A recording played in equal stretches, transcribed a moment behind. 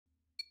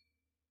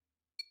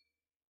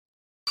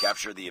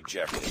Capture the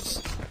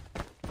objectives.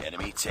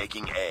 Enemy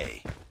taking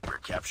A. We're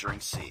capturing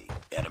C.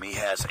 Enemy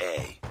has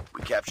A.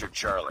 We captured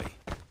Charlie.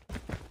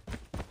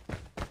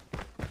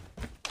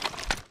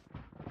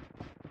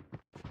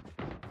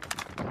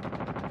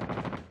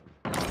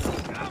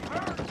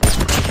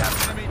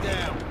 Enemy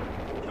down.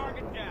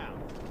 Target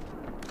down.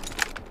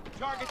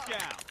 Target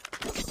down.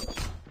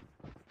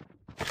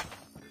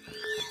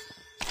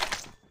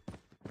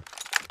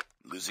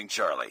 Losing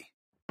Charlie.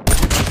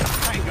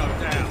 Tango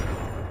down.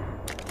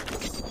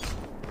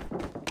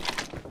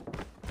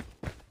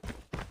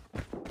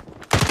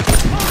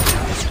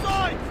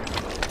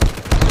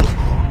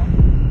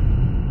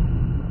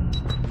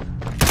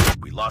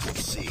 We lost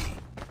C.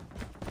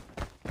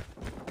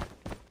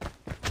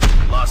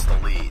 We lost the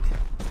lead.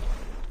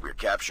 We're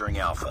capturing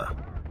Alpha.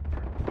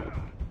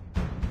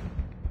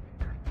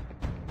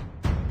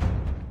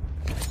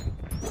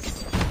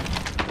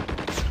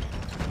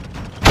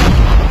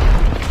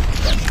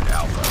 Captured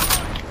Alpha.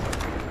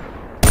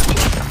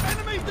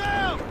 Enemy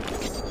down.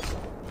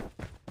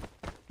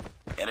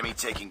 Enemy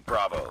taking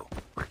Bravo.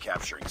 We're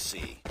capturing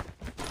C.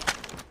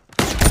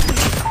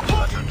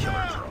 Hunter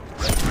killer drone.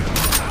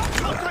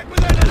 Contact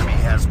with enemy. Enemy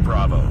has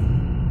Bravo.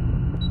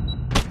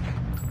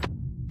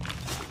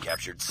 We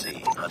captured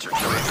C. Hunter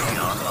killer drone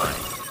online.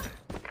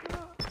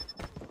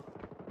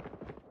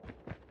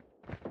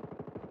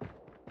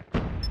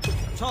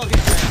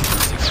 Target down.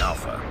 Losing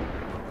Alpha.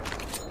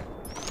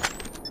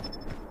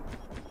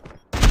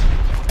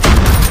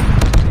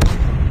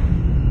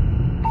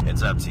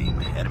 Heads up,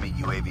 team. Enemy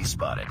UAV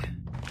spotted.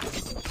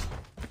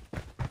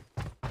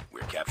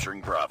 We're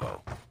capturing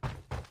Bravo.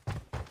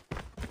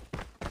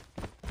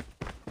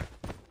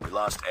 We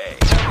lost A.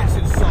 Target's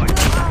in sight.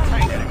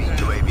 Tango Enemy down.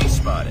 UAV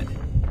spotted.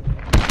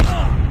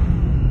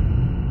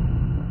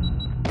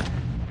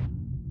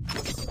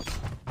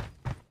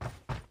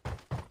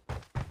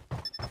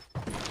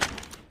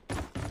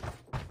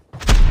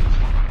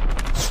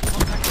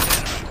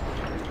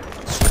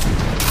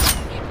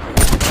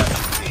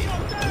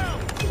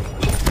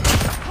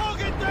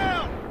 Target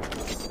down.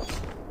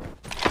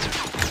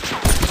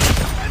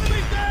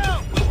 Enemy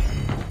down.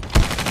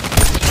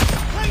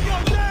 Tango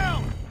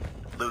down.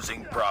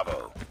 Losing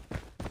Bravo.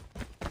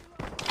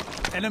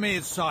 Enemy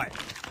in sight.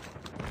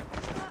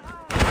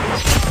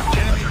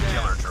 Hunter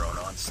killer drone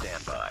on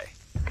standby.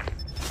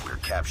 We're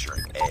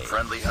capturing A.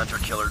 Friendly hunter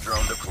killer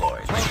drone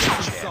deployed.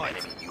 Jam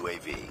enemy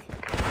UAV.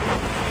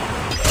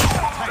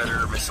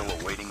 Predator missile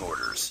awaiting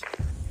orders.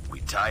 We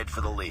tied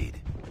for the lead.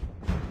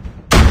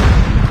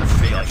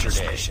 Failing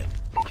this mission.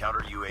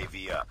 Counter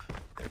UAV up.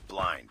 They're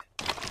blind.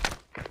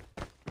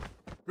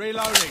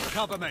 Reloading.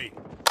 Cover me.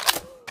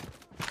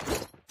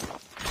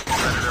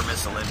 Predator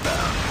missile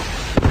inbound.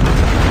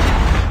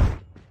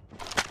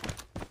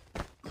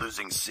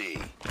 Losing C.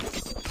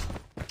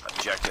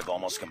 Objective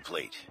almost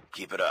complete.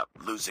 Keep it up.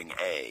 Losing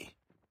A.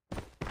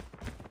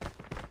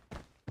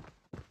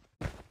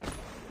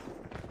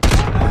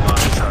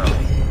 Lost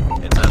Charlie.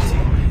 It's up,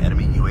 team.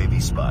 Enemy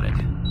UAV spotted.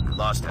 We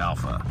lost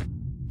Alpha.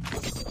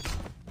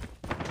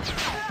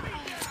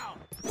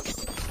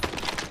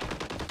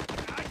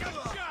 I got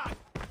shot.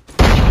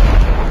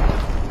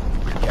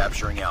 We're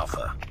capturing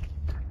Alpha.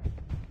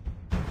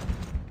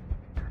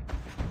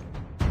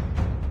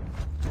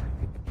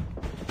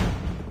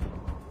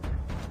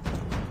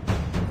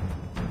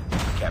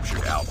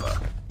 Captured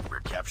Alpha. We're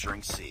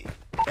capturing C.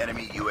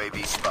 Enemy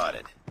UAV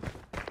spotted.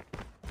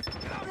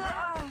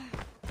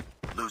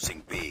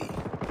 Losing B.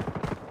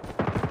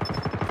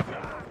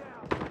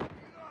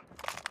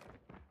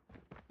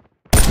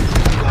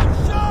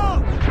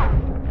 Shot.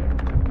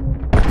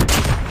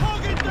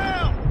 Target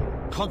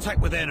down. Contact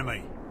with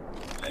enemy.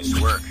 Nice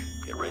work.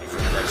 Get ready for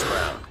the next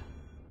round.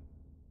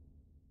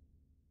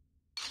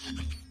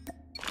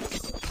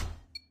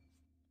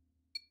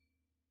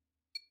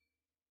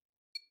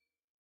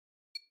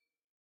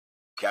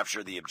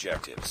 Capture the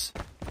objectives.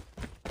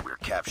 We're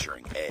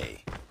capturing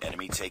A.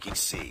 Enemy taking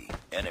C.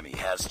 Enemy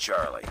has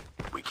Charlie.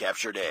 We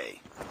captured A.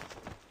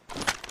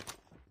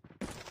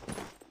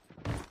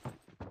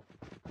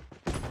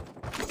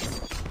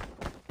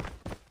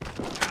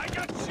 I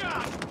got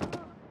shot.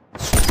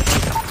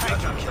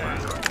 Hunter killer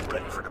drone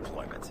ready for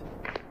deployment.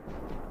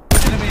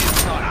 Enemy in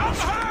sight. I'm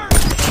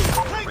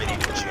hurt. Ready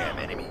to jam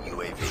enemy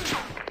UAV.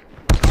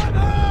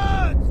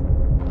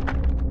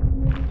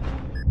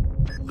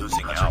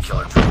 Losing Hunter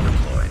killer drone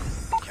deployed.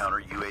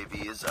 Counter UAV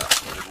is up.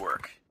 Good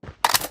work.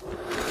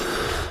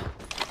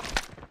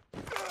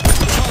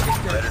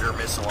 Predator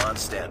missile on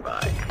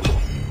standby.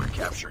 We're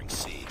capturing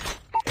C.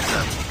 It's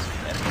up, team.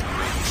 Enemy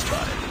UAV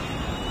spotted.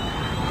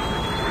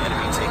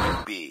 Enemy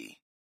taking B.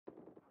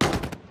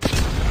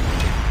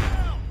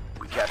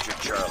 We captured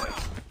Charlie.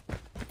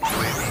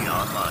 UAV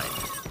online.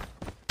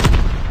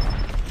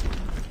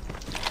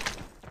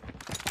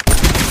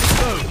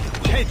 Boom.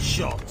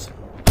 Headshot.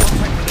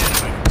 Contact with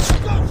enemy.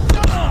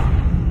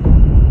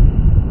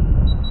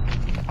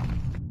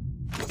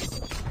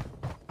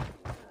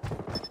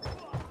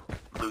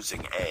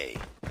 Losing A.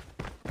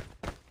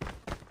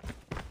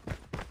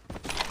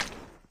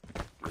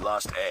 We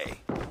lost A.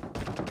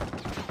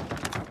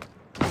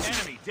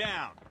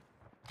 down.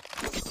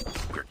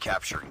 We're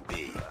capturing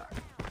B.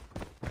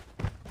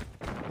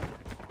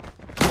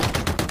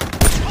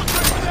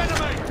 Contact with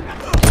enemy!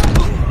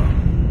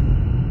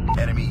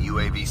 Enemy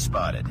UAV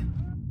spotted.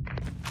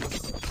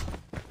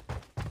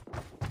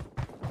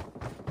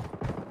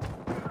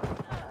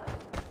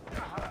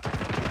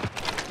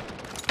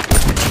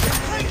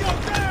 Tango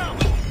down!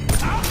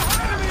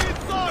 Enemy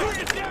inside! Bring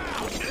it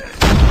down!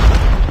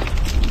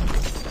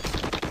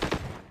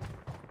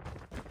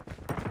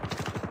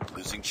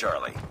 Losing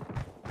Charlie.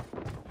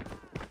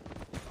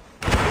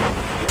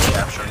 We're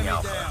capturing Enemy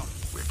Alpha. down.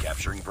 We're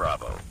capturing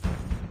Bravo.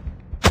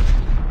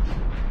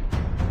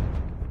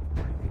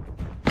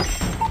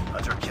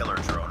 Hunter killer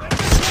drone.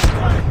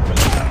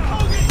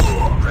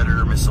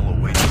 Predator missile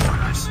awaiting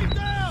orders. Enemy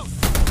down!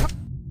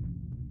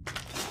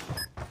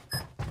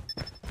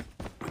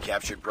 We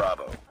captured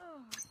Bravo.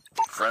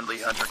 Friendly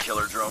hunter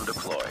killer drone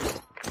deployed.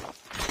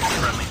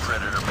 Friendly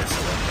predator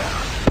missile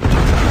inbound.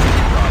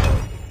 Bravo.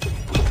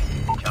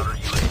 Counter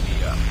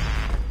UAV up.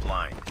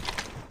 Blind.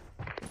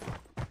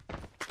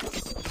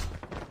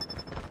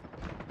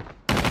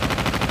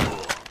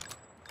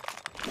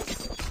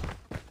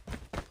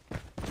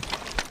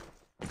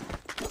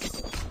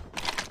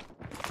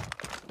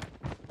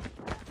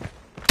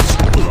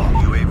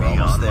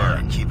 UAV on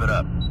there. Keep it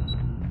up.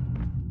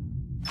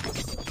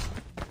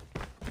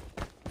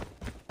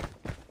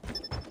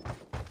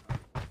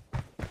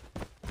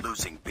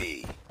 Losing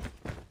B.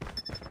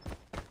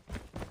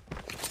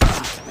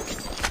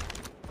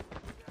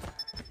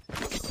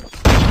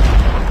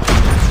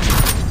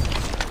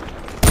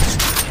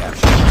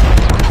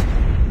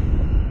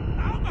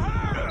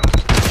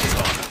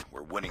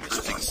 We're winning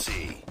this one.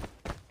 C.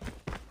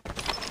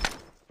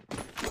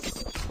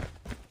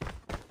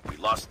 We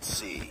lost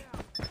C.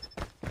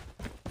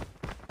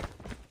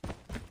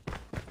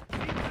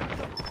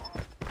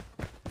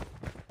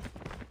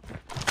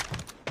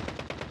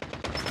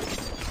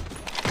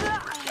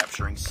 We're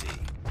capturing C.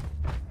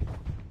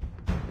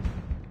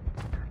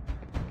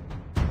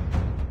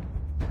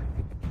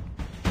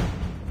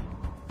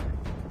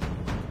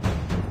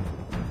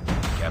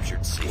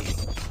 Captured C.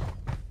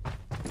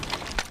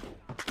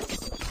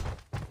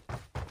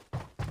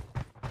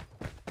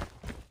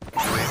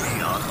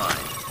 UAV online.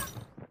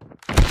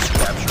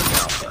 Capturing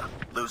Alpha.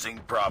 Losing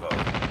Bravo.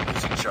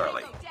 Losing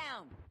Charlie.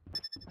 Down.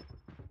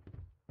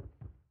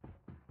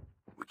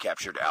 We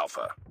captured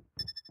Alpha.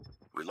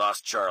 We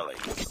lost Charlie.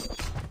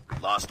 We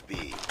lost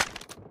B.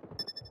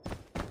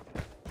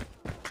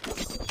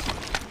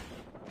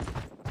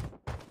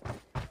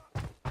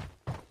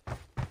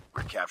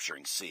 We're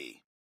capturing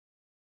C.